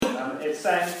it's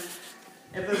saying,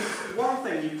 if there's one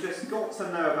thing you've just got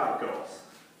to know about God,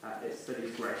 it's that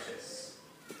he's gracious.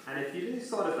 And if you lose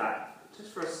sight of that,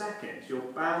 just for a second, you're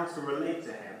bound to relate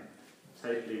to him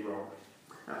totally wrong.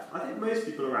 I think most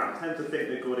people around tend to think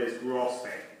that God is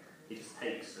grasping. He just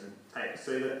takes and takes,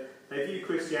 so that they view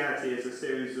Christianity as a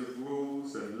series of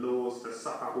rules and laws to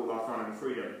suck up all our fun and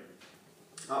freedom.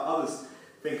 Others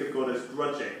think of God as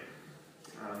grudging,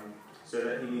 so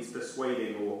that he needs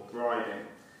persuading or bribing.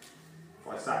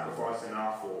 If I sacrifice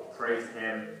enough or pray to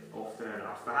him often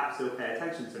enough, perhaps he'll pay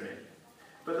attention to me.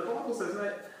 But the Bible says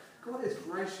that God is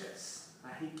gracious.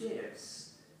 He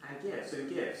gives and gives and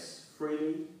gives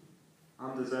freely,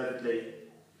 undeservedly,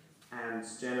 and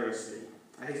generously.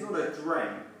 He's not a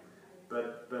drain,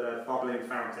 but a bubbling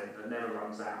fountain that never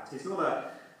runs out. He's not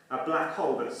a black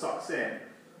hole that sucks in,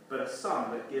 but a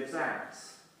sun that gives out.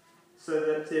 So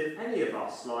that if any of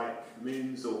us, like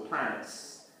moons or planets,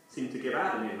 seem to give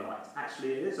out any light,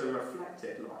 actually it is a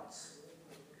reflected light.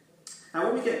 Now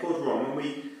when we get God wrong,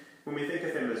 when we think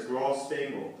of him as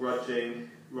grasping or grudging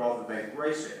rather than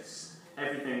gracious,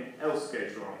 everything else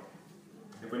goes wrong.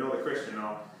 If we're not a Christian,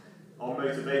 our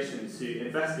motivation to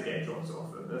investigate drops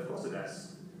off. Of course it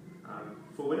does.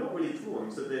 For we're not really drawn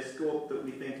to this God that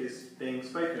we think is being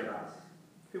spoken about.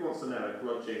 Who wants to know a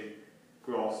grudging,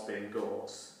 grasping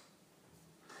God?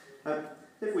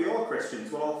 If we are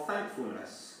Christians, well, our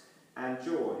thankfulness and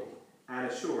joy and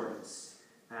assurance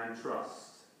and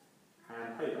trust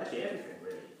and hope, actually everything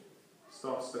really,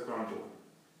 starts to crumble.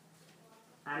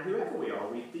 And whoever we are,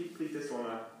 we deeply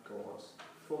dishonour God,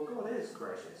 for God is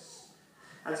gracious.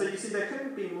 And so you see, there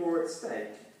couldn't be more at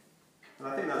stake. And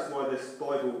I think that's why this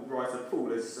Bible writer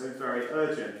Paul is so very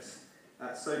urgent,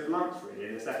 so blunt really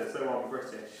in this letter, so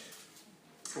un-British.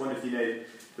 I wonder if you know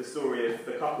the story of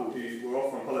the couple who were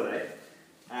off on holiday,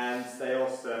 and they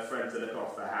asked a friend to look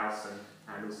after their house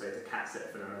and also to cat sit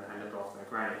for them and look after their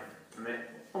granny. And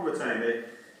on return,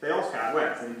 they asked how it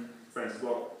went, and the friend said,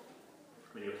 well,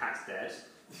 I mean, your cat's dead.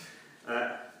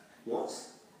 What?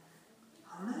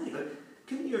 Oh no, but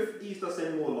couldn't you have eased us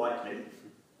in more lightly?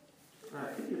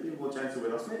 Couldn't you have been more gentle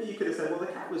with us? Maybe you could have said, well, the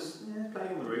cat was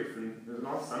playing on the roof, and it was a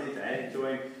nice sunny day,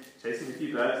 chasing a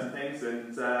few birds and things, and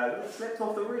it slipped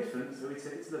off the roof, and so we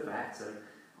took it to the vet, and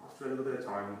after a little bit of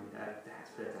time, they had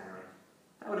to put it down.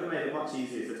 That would have made it much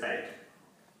easier to take.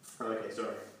 Oh, okay,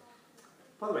 sorry.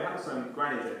 By the way, how was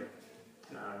Granny doing?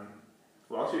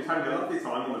 Well, she was having a lovely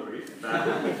time on the roof in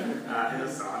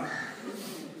the sun.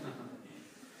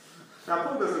 Now,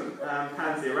 Paul doesn't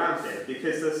pansy around here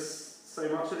because there's so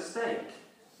much at stake.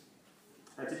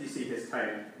 Did you see his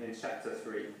tone in chapter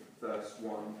 3, verse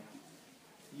 1?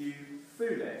 You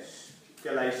foolish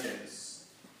Galatians,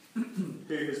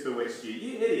 who has bewitched you?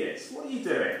 You idiots, what are you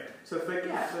doing to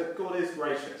forget that God is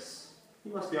gracious?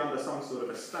 You must be under some sort of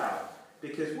a spell,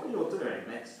 because what you're doing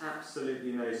makes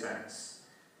absolutely no sense.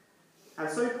 And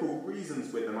so Paul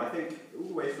reasons with them, I think, all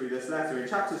the way through this letter. In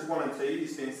chapters 1 and 2,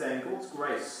 he's been saying God's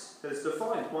grace has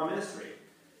defined my ministry.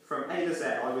 From A to Z,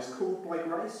 I was called by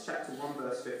grace, chapter 1,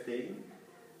 verse 15.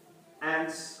 And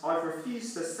I've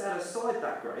refused to set aside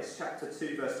that grace, chapter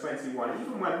 2, verse 21,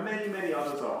 even when many, many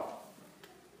others are.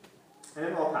 And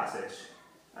in our passage,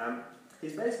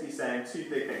 he's basically saying two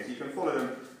big things. You can follow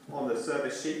them on the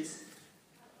service sheet.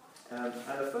 And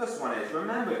the first one is,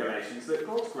 remember, Galatians, that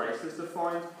God's grace has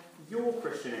defined your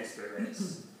Christian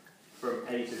experience from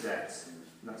A to Z.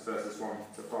 And that's verses 1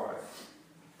 to 5.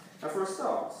 Now, for a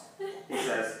start, he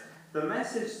says, the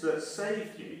message that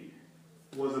saved you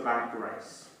was about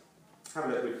grace. Have a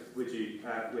look with me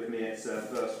at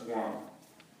verse 1.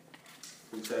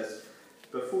 He says,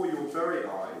 before your very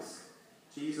eyes,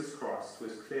 Jesus Christ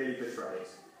was clearly portrayed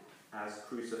as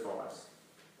crucified.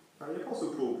 Now, the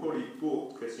Apostle Paul probably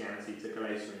brought Christianity to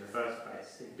Galatia in the first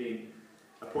place. He'd been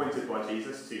appointed by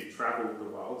Jesus to travel the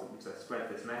world and to spread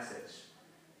this message.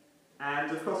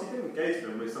 And of course, he didn't go to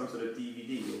them with some sort of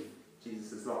DVD of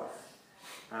Jesus' life.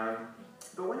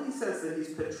 But when he says that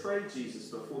he's portrayed Jesus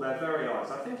before their very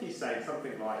eyes, I think he's saying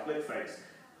something like, look folks,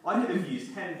 I could have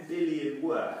used 10 billion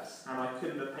words and I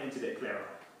couldn't have painted it clearer.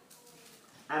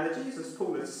 And the Jesus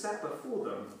Paul had set before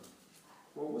them,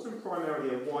 well, wasn't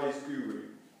primarily a wise guru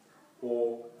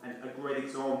or a great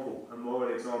example, a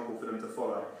moral example for them to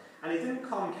follow. And he didn't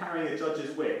come carrying a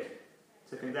judge's wig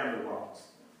to condemn the world,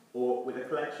 or with a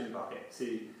collection bucket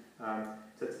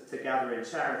to gather in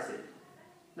charity.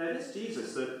 No, this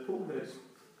Jesus that Paul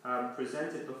had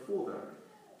presented before them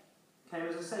came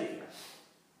as a saviour,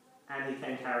 and he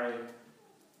came carrying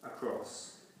a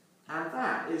cross. And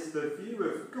that is the view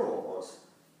of God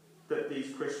that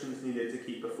these Christians needed to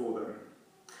keep before them.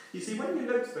 You see, when you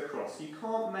look to the cross, you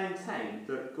can't maintain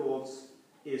that God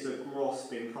is a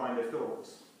grasping kind of God.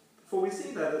 For we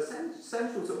see there that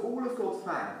central to all of God's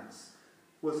plans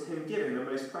was him giving the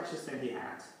most precious thing he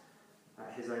had,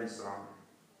 his own son.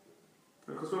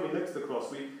 Because when we look to the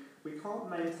cross, we can't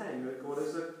maintain that God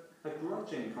is a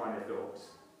grudging kind of God.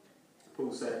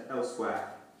 Paul said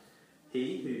elsewhere,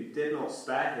 he who did not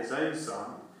spare his own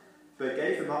son, but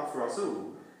gave him up for us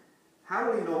all, how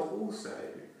will he not also,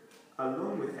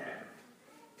 along with him,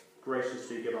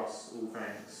 graciously give us all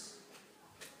things?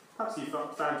 Perhaps you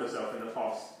found yourself in the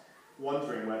past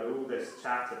wondering whether all this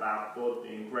chat about God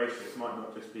being gracious might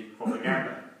not just be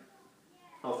propaganda.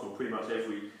 After all, pretty much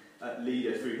every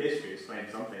leader through history has claimed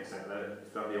something similar,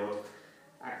 if done the odd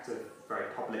act of very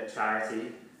public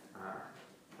charity,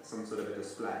 some sort of a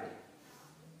display.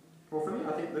 Well, for me,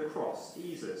 I think the cross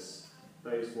eases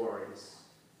those worries.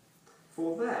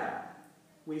 For there,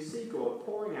 we see God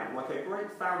pouring out like a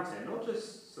great fountain, not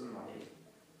just some money,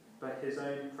 but his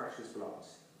own precious blood.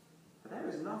 And there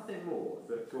is nothing more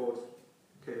that God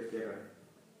could have given.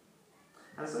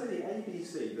 And so the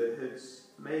ABC that has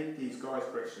made these guys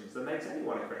Christians, that makes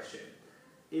anyone a Christian,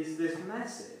 is this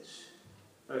message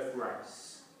of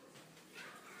grace.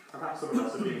 And perhaps some of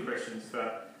us have been Christians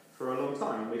for a long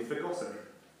time and we've forgotten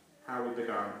how we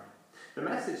began. The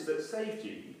message that saved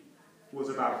you was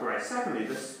about grace. Secondly,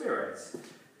 the Spirit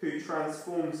who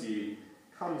transforms you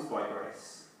comes by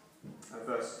grace.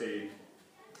 Verse 2,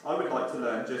 I would like to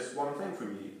learn just one thing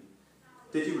from you.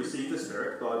 Did you receive the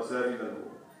Spirit by observing the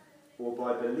law, or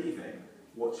by believing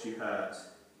what you heard?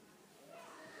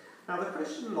 Now, the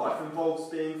Christian life involves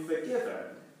being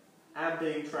forgiven and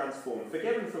being transformed.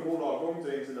 Forgiven from all our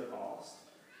wrongdoings in the past,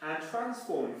 and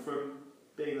transformed from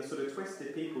being the sort of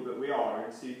twisted people that we are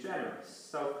into generous,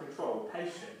 self-controlled,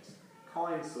 patient,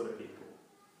 kind sort of people.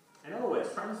 In other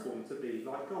words, transformed to be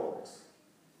like God.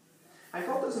 And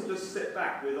God doesn't just sit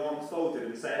back with arms folded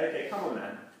and say, okay, come on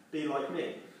then, be like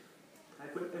me.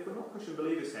 If we're not Christian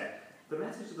believers here, the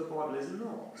message of the Bible is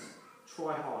not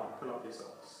try hard, pull up your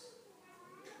socks.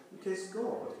 Because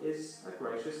God is a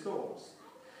gracious God.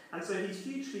 And so he's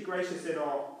hugely gracious in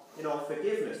our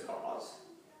forgiveness part.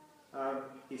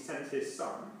 He sent his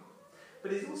son.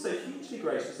 But he's also hugely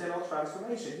gracious in our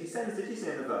transformation. He sends, did you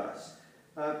see in the verse,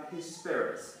 his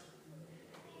Spirit.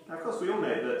 Now, of course, we all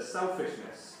know that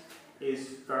selfishness is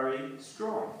very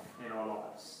strong in our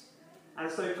lives. And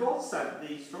so God sent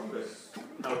the strongest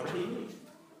helper he knew.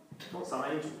 Not some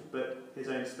angel, but his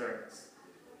own Spirit.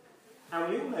 And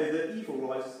we all know that evil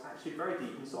lies actually very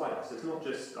deep inside us. It's not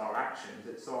just our actions,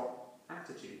 it's our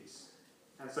attitudes.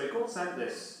 And so God sent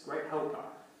this great helper,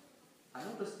 and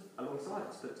not just alongside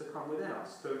us, but to come within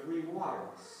us, to rewire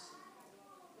us.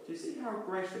 Do you see how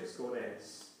gracious God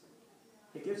is?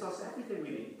 He gives us everything we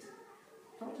need,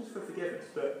 not just for forgiveness,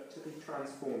 but to be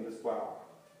transformed as well.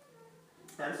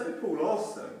 And so Paul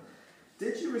asks them,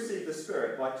 did you receive the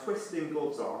Spirit by twisting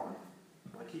God's arm,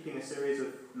 by keeping a series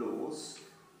of laws,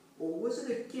 or was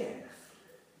it a gift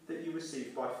that you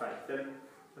received by faith? And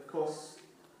of course,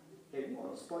 it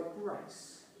was by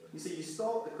grace. You see, you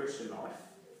start the Christian life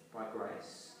by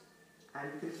grace, and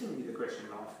you continue the Christian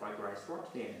life by grace right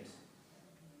to the end.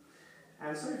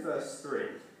 And so verse 3,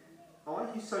 are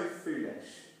you so foolish?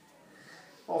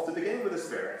 After beginning with the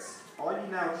Spirit, are you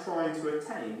now trying to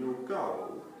attain your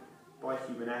goal by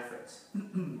human effort?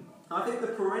 I think the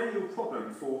perennial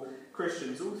problem for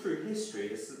Christians all through history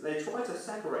is that they try to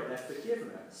separate their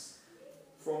forgiveness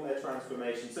from their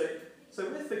transformation. So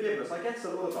with forgiveness, I guess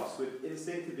a lot of us would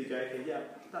instinctively go, okay, yeah,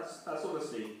 that's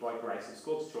honestly by grace. It's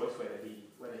God's choice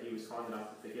whether he was kind enough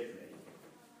to forgive me.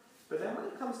 But then when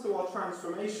it comes to our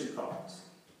transformation part,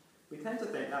 we tend to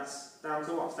think that's down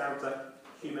to us, down to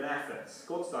human efforts.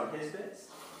 God's done his bit,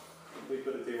 we've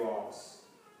got to do ours.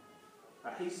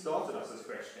 He started us as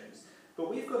Christians, but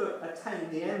we've got to attain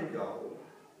the end goal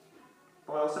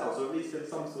by ourselves, or at least in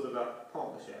some sort of a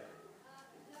partnership.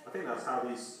 I think that's how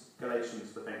these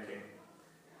Galatians were thinking.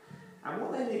 And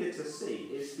what they needed to see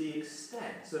is the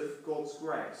extent of God's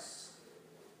grace.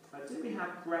 Do we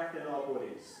have breath in our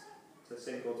bodies to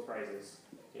sing God's praises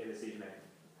here this evening?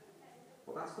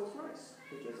 Well, that's God's grace.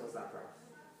 He gives us that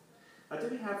breath. Do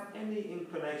we have any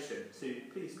inclination to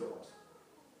please God?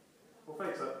 Well,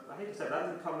 folks, I hate to say that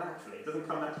doesn't come naturally. It doesn't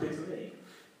come naturally to me.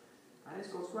 That is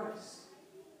God's grace.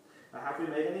 Have we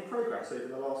made any progress over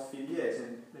the last few years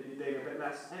in maybe being a bit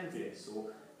less envious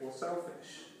or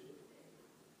selfish?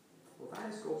 Well,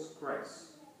 that is God's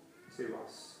grace to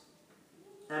us.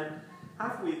 And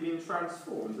have we been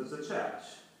transformed as a church?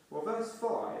 Well, verse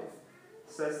 5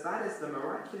 says that is the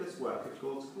miraculous work of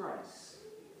God's grace.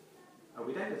 And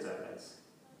we don't deserve it,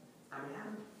 and we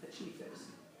haven't achieved it.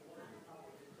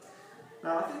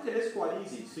 Now, I think it is quite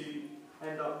easy to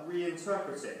end up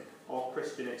reinterpreting our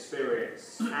Christian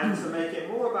experience and to make it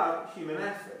more about human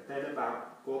effort than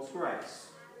about God's grace.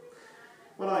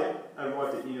 When I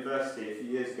arrived at university a few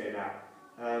years ago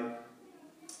now,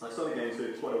 I started going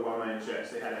to quite a well-known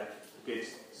church. They had a good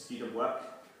student work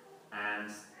and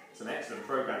some excellent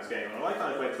programs going on. And I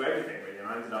kind of went to everything really, and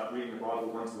I ended up reading the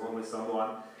Bible one-to-one with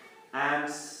someone.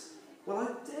 And, well,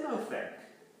 I did, I think,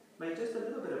 make just a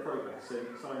little bit of progress in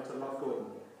starting to love God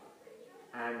more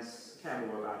and care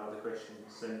more about other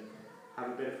Christians and have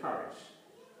a bit of courage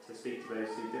to speak to those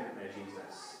who didn't know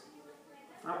Jesus.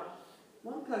 Now,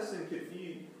 one person could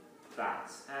view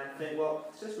that and think, well,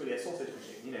 it's just really a sausage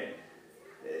machine, you know.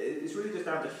 It's really just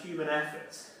down to human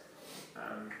effort,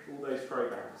 all those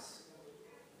programs.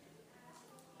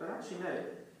 But actually, no,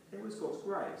 it was God's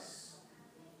grace.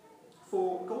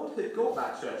 For God had got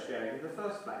that church going in the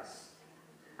first place.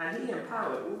 And he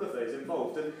empowered all of those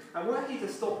involved. And were he to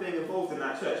stop being involved in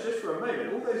that church just for a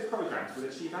moment, all those programs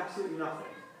would achieve absolutely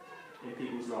nothing in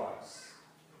people's lives.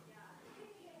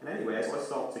 And anyway, as I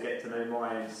start to get to know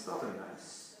my own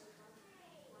stubbornness,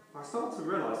 I start to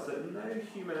realise that no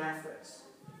human effort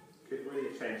could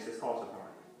really change this heart of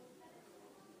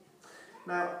mine.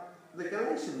 Now, the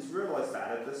Galatians realised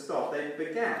that at the start. They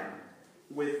began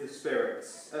with the Spirit.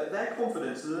 Their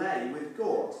confidence lay with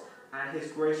God and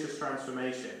his gracious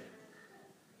transformation.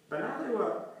 But now they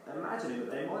were imagining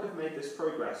that they might have made this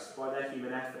progress by their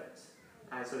human effort,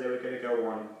 and so they were going to go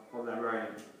on their own.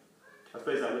 I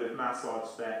suppose that would have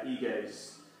massaged their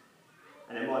egos,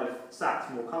 and they might have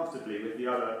sat more comfortably with the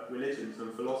other religions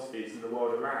and philosophies in the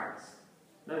world around.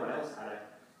 No one else had a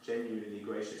genuinely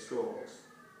gracious God.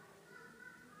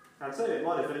 And so it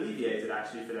might have alleviated,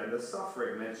 actually, for them the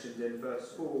suffering mentioned in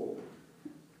verse 4.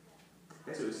 I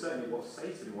guess it was certainly what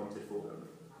Satan wanted for them,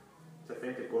 to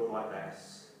think of God like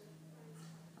this.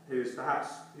 Who's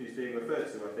being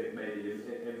referred to, I think, maybe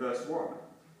in verse 1,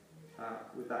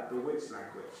 with that bewitched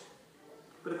language.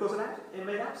 But of course, it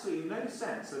made absolutely no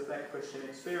sense of their Christian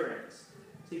experience.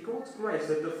 See, God's grace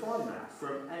had defined that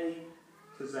from A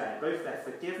to Z. Both their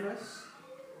forgiveness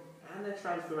and their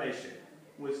transformation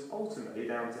was ultimately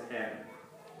down to him.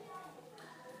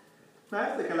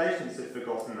 Now, if the Galatians had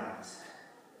forgotten that,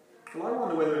 well, I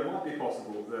wonder whether it might be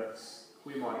possible that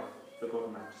we might have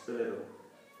forgotten that just a little.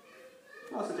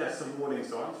 I'll suggest some warning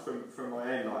signs from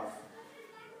my own life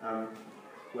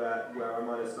where I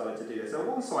might have started to do this. So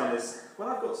one sign is, when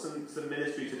I've got some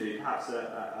ministry to do, perhaps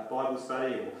a Bible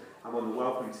study, or I'm on the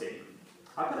welcome team,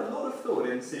 I put a lot of thought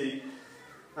into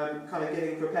kind of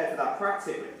getting prepared for that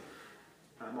practically,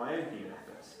 my own human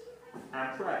efforts.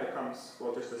 And prayer becomes,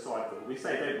 well, just a side thought. We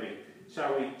say, don't we,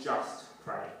 shall we just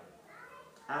pray?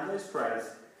 And those prayers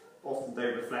often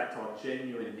don't reflect our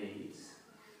genuine needs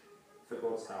for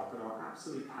God's help and our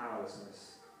absolute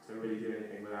powerlessness to really do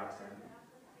anything without him.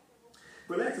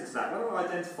 Related to that, when I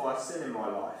identify a sin in my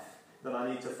life that I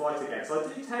need to fight against, I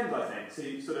do tend, I think,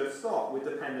 to sort of start with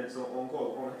dependence on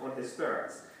God, on his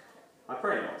Spirit. I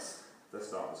pray not to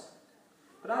start.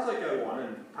 But as I go on,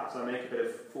 and perhaps I make a bit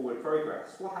of forward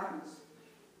progress, what happens?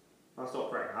 I stop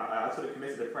praying. I sort of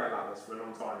committed to pray about this for a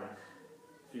long time, and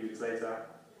a few weeks later,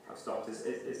 I've stopped.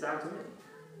 It's down to me.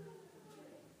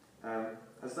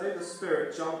 As though the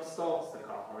Spirit jump-starts the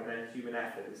car, and then human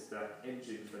effort is the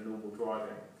engine for normal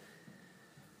driving.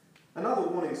 Another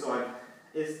warning sign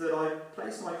is that I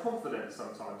place my confidence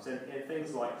sometimes in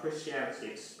things like Christianity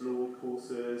Explored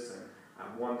courses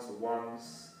and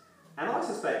one-to-ones. And I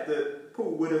suspect that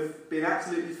Paul would have been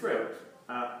absolutely thrilled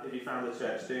if he found a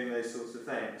church doing those sorts of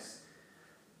things.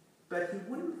 But he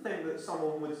wouldn't think that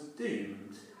someone was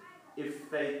doomed if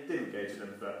they didn't go to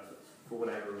them for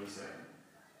whatever reason.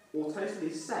 Or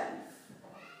totally safe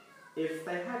if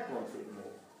they had gone through them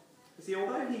all. You see,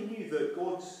 although he knew that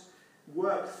God's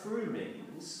work through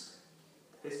means,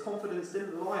 his confidence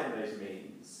didn't lie in those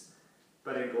means,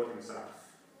 but in God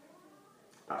himself.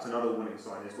 Perhaps another warning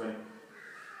sign is when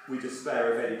we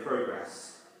despair of any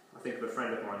progress. I think of a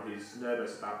friend of mine who's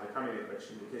nervous about becoming a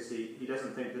Christian because he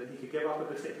doesn't think that he could give up a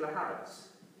particular habit.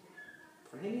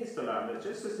 And he needs to learn that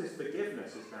just as his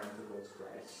forgiveness is down to God's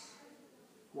grace,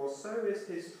 well, so is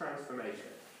his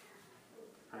transformation.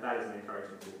 And that is an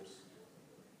encouraging thought.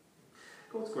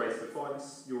 God's grace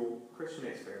defines your Christian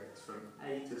experience from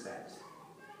A to Z.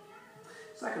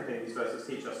 Second thing these verses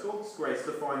teach us, God's grace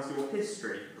defines your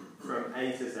history from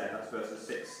A to Z. That's verses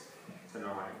 6 to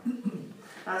 9.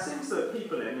 Now it seems that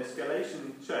people in this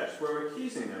Galatian church were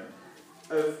accusing them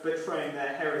of betraying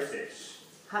their heritage.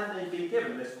 Hadn't they been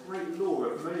given this great law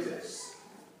of Moses?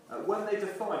 Weren't they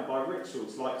defined by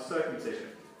rituals like circumcision?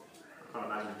 I can't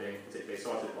imagine being particularly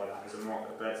excited by that as a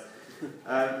marker, but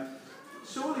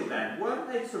surely then,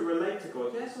 weren't they to relate to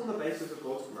God, yes, on the basis of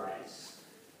God's grace,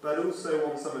 but also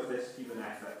on some of this human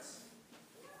effort?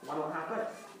 Why not have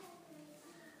both?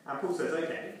 And Paul says,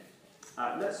 okay,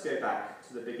 let's go back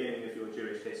to the beginning of your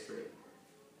Jewish history.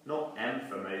 Not M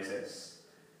for Moses,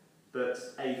 but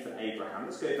A for Abraham.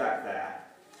 Let's go back there.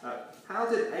 How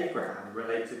did Abraham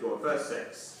relate to God? Verse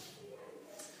 6.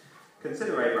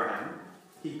 Consider Abraham.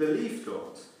 He believed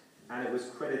God, and it was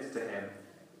credited to him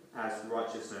as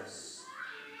righteousness.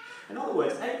 In other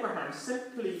words, Abraham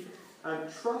simply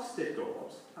trusted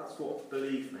God. That's what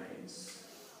belief means.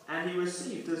 And he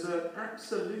received as an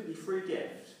absolutely free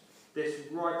gift this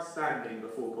right standing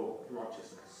before God,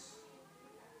 righteousness.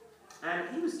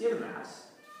 And he was given that,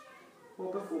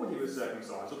 well, before he was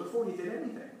circumcised, or before he did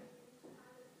anything.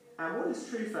 And what is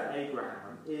true for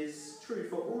Abraham is true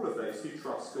for all of those who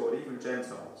trust God, even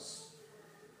Gentiles.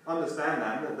 Understand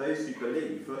then that those who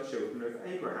believe are children of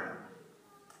Abraham.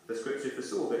 The scripture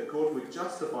foresaw that God would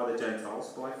justify the Gentiles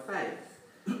by faith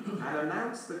and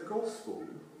announce the gospel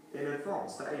in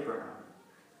advance to Abraham.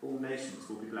 All nations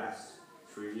will be blessed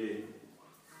through you.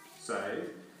 So,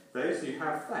 those who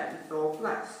have faith are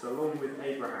blessed along with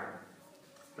Abraham,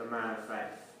 the man of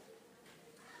faith.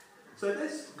 So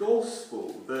this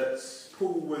gospel that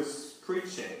Paul was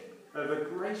preaching of a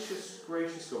gracious,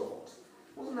 gracious God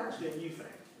wasn't actually a new thing,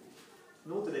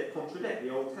 nor did it contradict the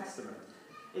Old Testament.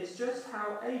 It's just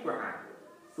how Abraham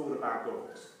thought about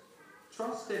God.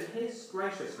 Trust in his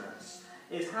graciousness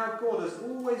is how God has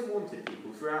always wanted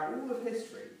people throughout all of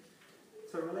history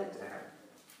to relate to him.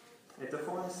 It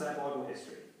defines their Bible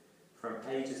history from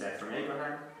A to Z, from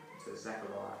Abraham to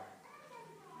Zechariah.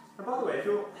 And by the way,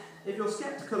 if you're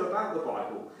sceptical about the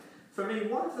Bible, for me,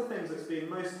 one of the things that's been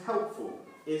most helpful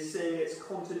is seeing its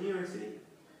continuity.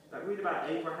 Like read about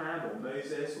Abraham or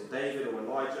Moses or David or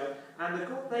Elijah, and the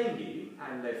God they knew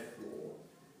and lived for,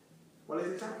 well,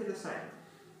 it's exactly the same.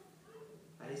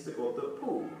 And he's the God that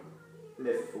Paul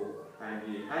lived for and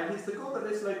knew. And he's the God that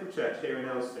this local church here in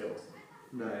Earlsfield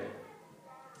know.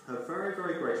 A very,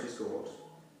 very gracious God.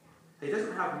 He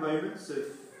doesn't have moments of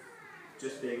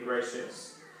just being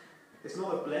gracious. It's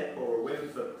not a blip or a whim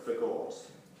for God.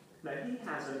 No, he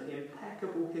has an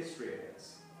impeccable history of it.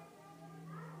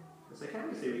 And so can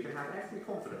we see we can have every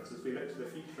confidence as we look to the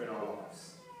future in our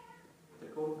lives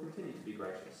that God will continue to be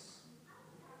gracious.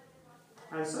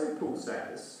 And so Paul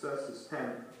says, verses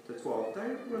 10 to 12,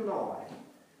 don't rely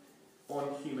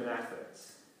on human effort.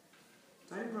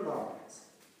 Don't rely on it.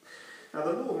 Now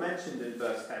the law mentioned in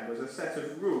verse 10 was a set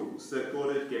of rules that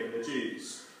God had given the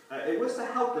Jews. It was to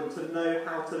help them to know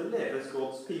how to live as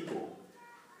God's people.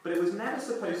 But it was never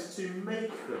supposed to make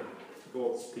them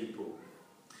God's people.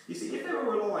 You see, if they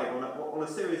were relying on a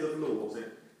series of laws,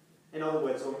 in other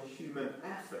words, on human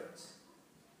effort,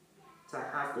 to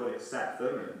have God accept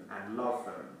them and love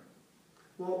them,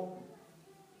 well,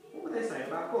 what were they saying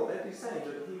about God? They'd be saying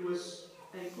that he was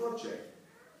a grudging,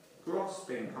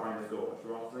 grasping kind of God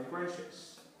rather than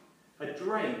gracious. A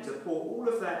drain to pour all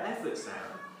of their efforts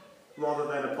down rather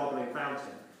than a bubbling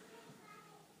fountain.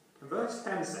 And verse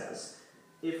 10 says,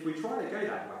 if we try to go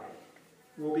that way,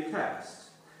 we'll be cursed.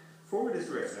 For it is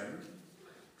written,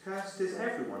 cursed is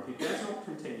everyone who does not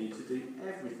continue to do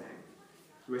everything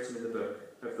written in the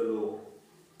book of the law.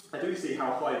 I do see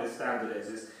how high the standard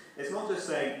is. It's not just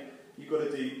saying you've got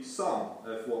to do some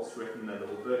of what's written in the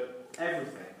law, but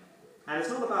everything. And it's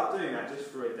not about doing that just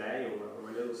for a day or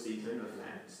a little season of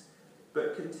Lent,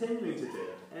 but continuing to do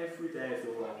it every day of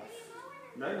your life.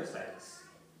 No mistakes,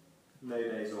 no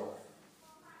days off.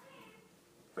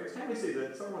 Folks, can we see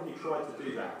that someone who tried to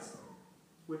do that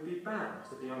would be bound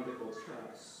to be under God's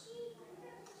curse?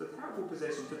 It's a terrible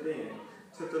position to be in,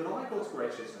 to deny God's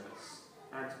graciousness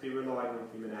and to be relying on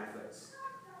human efforts.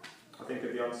 I think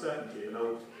of the uncertainty of an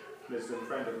old Muslim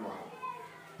friend of mine.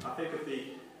 I think of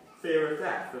the fear of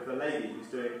death of a lady who's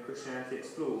doing Christianity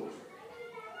Explored.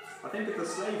 I think of the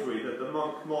slavery that the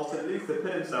monk Martin Luther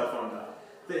put himself under,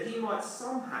 that he might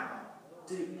somehow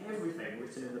do everything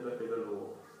written in the book of the law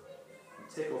and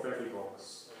tick off every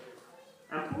box.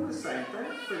 And Paul is saying,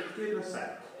 don't for goodness sake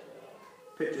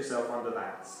put yourself under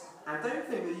that. And don't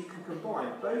think that you can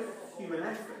combine both human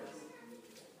effort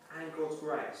and God's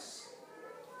grace.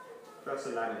 Verse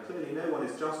 11, clearly no one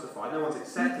is justified, no one's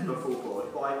accepted before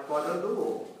God by the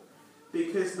law,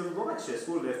 because the righteous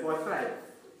will live by faith.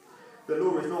 The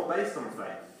law is not based on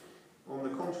faith. On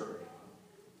the contrary,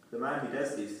 the man who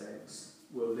does these things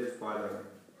will live by them.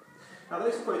 Now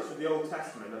those quotes from the Old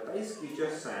Testament are basically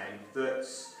just saying that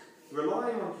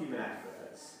relying on human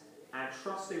effort and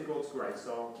trusting God's grace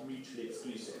are mutually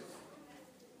exclusive.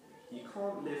 You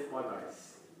can't live by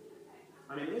both.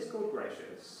 I mean, is God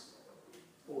gracious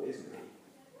or isn't he?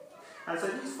 And so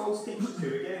these false teachers who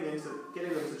are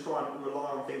getting them to try and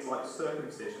rely on things like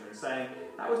circumcision and saying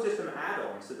that was just an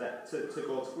add-on to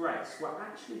God's grace, were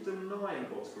actually denying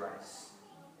God's grace.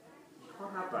 You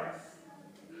can't have both.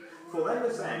 For them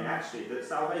they're saying actually that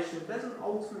salvation doesn't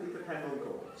ultimately depend on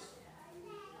God,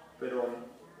 but on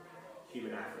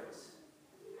human efforts.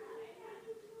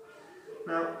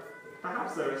 Now,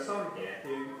 perhaps there are some here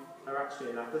who are actually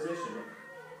in that position.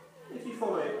 If you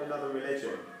follow another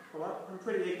religion, well, I'm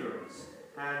pretty ignorant,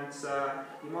 and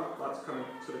you might like to come and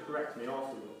sort of correct me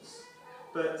afterwards.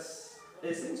 But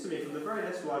it seems to me from the very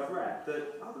little I've read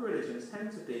that other religions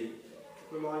tend to be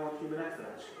relying on human effort,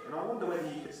 actually. And I wonder whether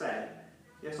you could say,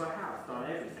 yes, I have done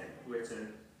everything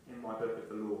written in my book of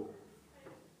the law.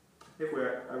 If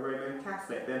we're a Roman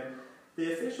Catholic, then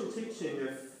the official teaching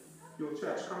of your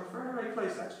church comes very, very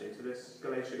close, actually, to this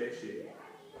Galatian issue.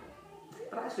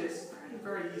 But actually, it's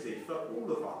very, very easy for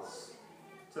all of us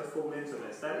to fall into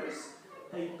this. There is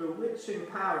a bewitching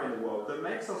power in the world that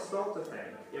makes us start to think,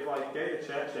 if I go to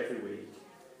church every week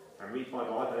and read my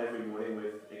Bible every morning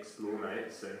with explore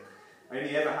notes and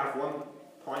only ever have one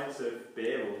pint of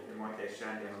beer, or in my case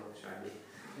shandy, I love shandy,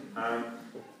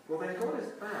 well then God is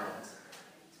bound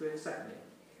to accept me.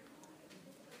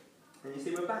 And you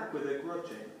see, we're back with a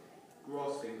grudging,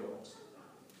 grasping God.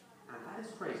 And that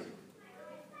is crazy.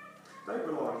 Don't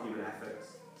rely on human efforts,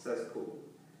 says Paul.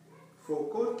 For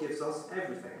God gives us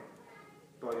everything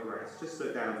by grace. Just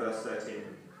look down at verse 13.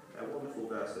 They're wonderful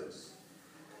verses.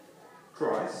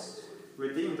 Christ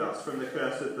redeemed us from the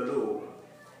curse of the law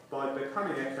by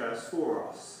becoming a curse for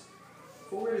us.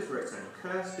 For it is written,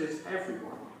 cursed is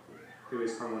everyone who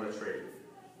is hung on a tree.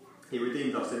 He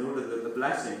redeemed us in order that the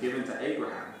blessing given to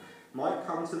Abraham might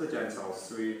come to the Gentiles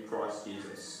through Christ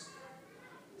Jesus,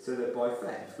 so that by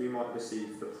faith we might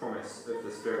receive the promise of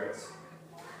the Spirit.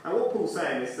 And what Paul's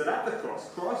saying is that at the cross,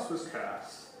 Christ was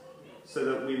cursed so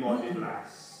that we might be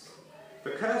blessed.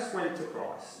 The curse went to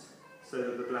Christ so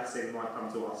that the blessing might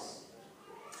come to us.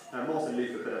 Martin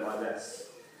Luther put it like this: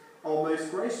 our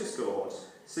most gracious God,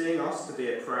 seeing us to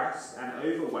be oppressed and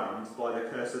overwhelmed by the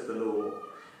curse of the law,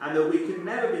 and that we could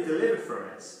never be delivered from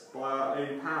it by our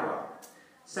own power,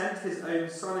 sent his own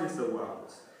Son into the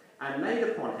world, and laid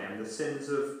upon him the sins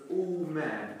of all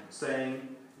men,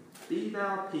 saying, be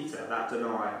thou Peter, that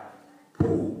denier,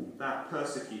 Paul, that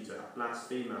persecutor,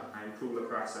 blasphemer, and cruel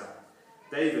oppressor,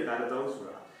 David, that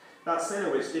adulterer, that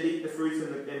sinner which did eat the fruit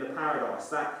in the paradise,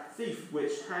 that thief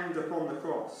which hanged upon the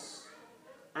cross.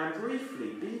 And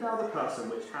briefly, be thou the person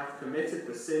which hath committed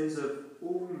the sins of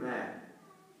all men.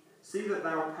 See that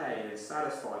thou pay and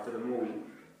satisfy for them all.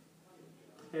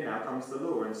 Here now comes the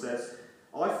law and says,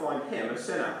 I find him a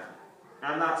sinner,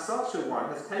 and that such a one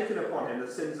has taken upon him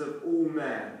the sins of all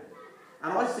men.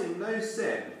 And I see no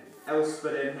sin else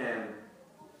but in him.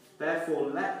 Therefore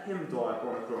let him die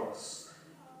upon the cross.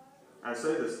 And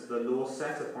so the law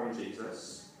set upon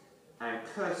Jesus, and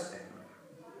cursed him,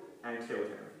 and killed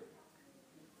him.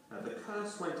 Now the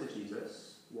curse went to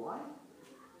Jesus. Why?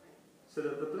 So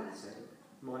that the blessing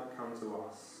might come to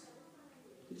us.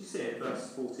 Did you see it in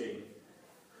verse 14?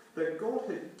 That God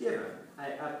had given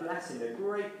a blessing, a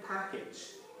great package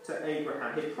to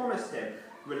Abraham. He promised him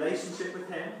relationship with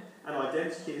him, an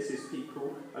identity as his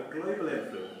people, a global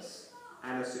influence,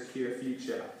 and a secure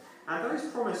future. And those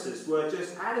promises were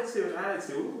just added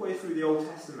to all the way through the Old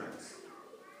Testament.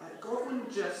 God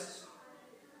wouldn't just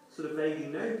sort of vaguely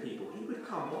know people. He would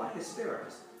come by his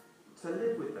Spirit to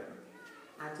live with them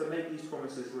and to make these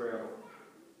promises real.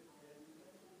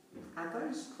 And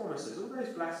those promises, all those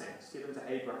blessings given to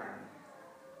Abraham,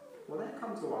 well, they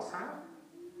come to us how?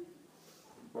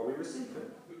 Well, we receive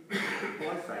them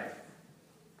by faith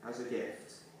as a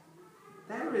gift.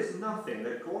 There is nothing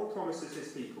that God promises his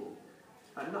people,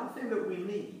 and nothing that we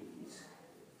need,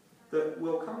 that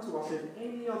will come to us in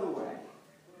any other way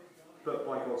but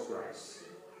by God's grace.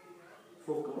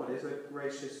 For God is a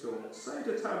gracious God, so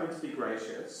determined to be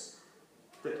gracious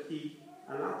that he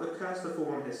allowed the curse to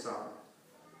fall on his Son,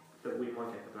 that we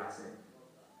might get the blessing.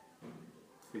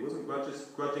 He wasn't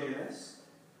grudging in this,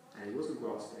 and he wasn't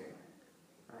grasping.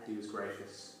 He was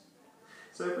gracious.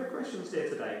 So if we're Christians here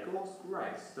today, God's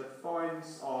grace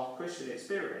defines our Christian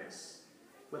experience,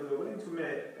 whether we're willing to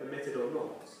admit it or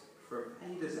not, from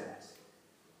A to Z.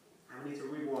 And we need to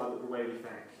rewire the way we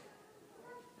think,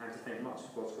 and to think much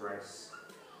of God's grace.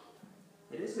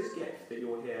 It is his gift that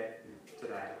you're here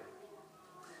today.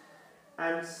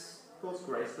 And God's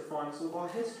grace defines all of our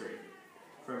history,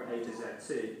 from A to Z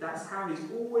too. That's how he's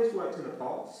always worked in the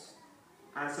past,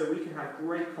 and so we can have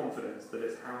great confidence that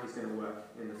it's how he's going to work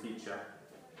in the future.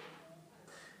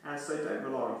 And so don't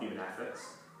rely on human efforts,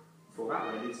 for that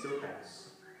way leads to a chaos.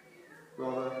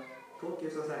 Rather, God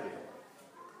gives us everything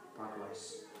by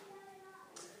grace.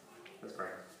 Let's pray.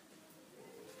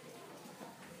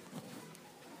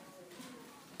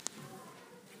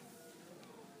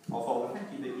 Our Father, thank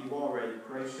you that you are a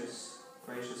gracious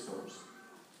God.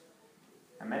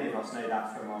 And many of us know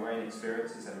that from our own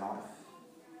experiences in life.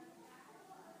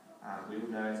 We all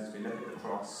know it as we look at the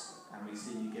cross and we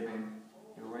see you giving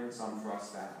your own Son for us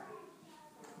there.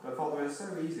 But Father, it's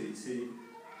so easy to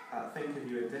think of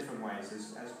you in different ways,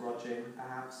 as grudging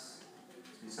perhaps,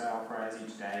 as we say our prayers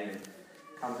each day and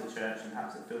come to church and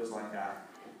perhaps it feels like a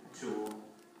chore.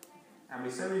 And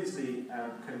we so easily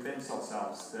convince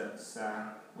ourselves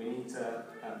that we need to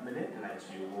manipulate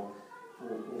you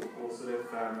or sort of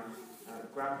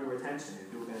grab your attention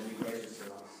if you're going to be gracious to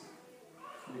us.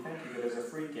 So we thank you that as a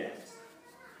free gift,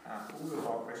 all of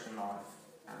our Christian life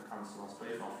comes to us,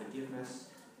 both our forgiveness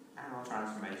and our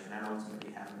transformation and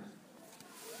ultimately heaven.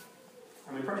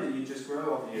 And we pray that you just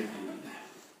grow our view of you.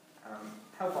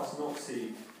 Help us not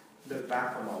to look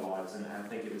back on our lives and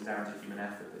think it was down to human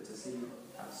effort, but to see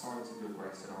signs of your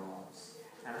grace in our lives.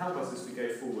 And help us as we go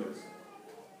forward,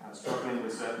 struggling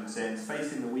with certain sins,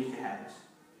 facing the week ahead,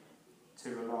 to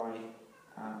rely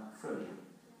fully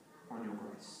on your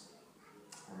grace.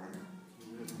 Amen.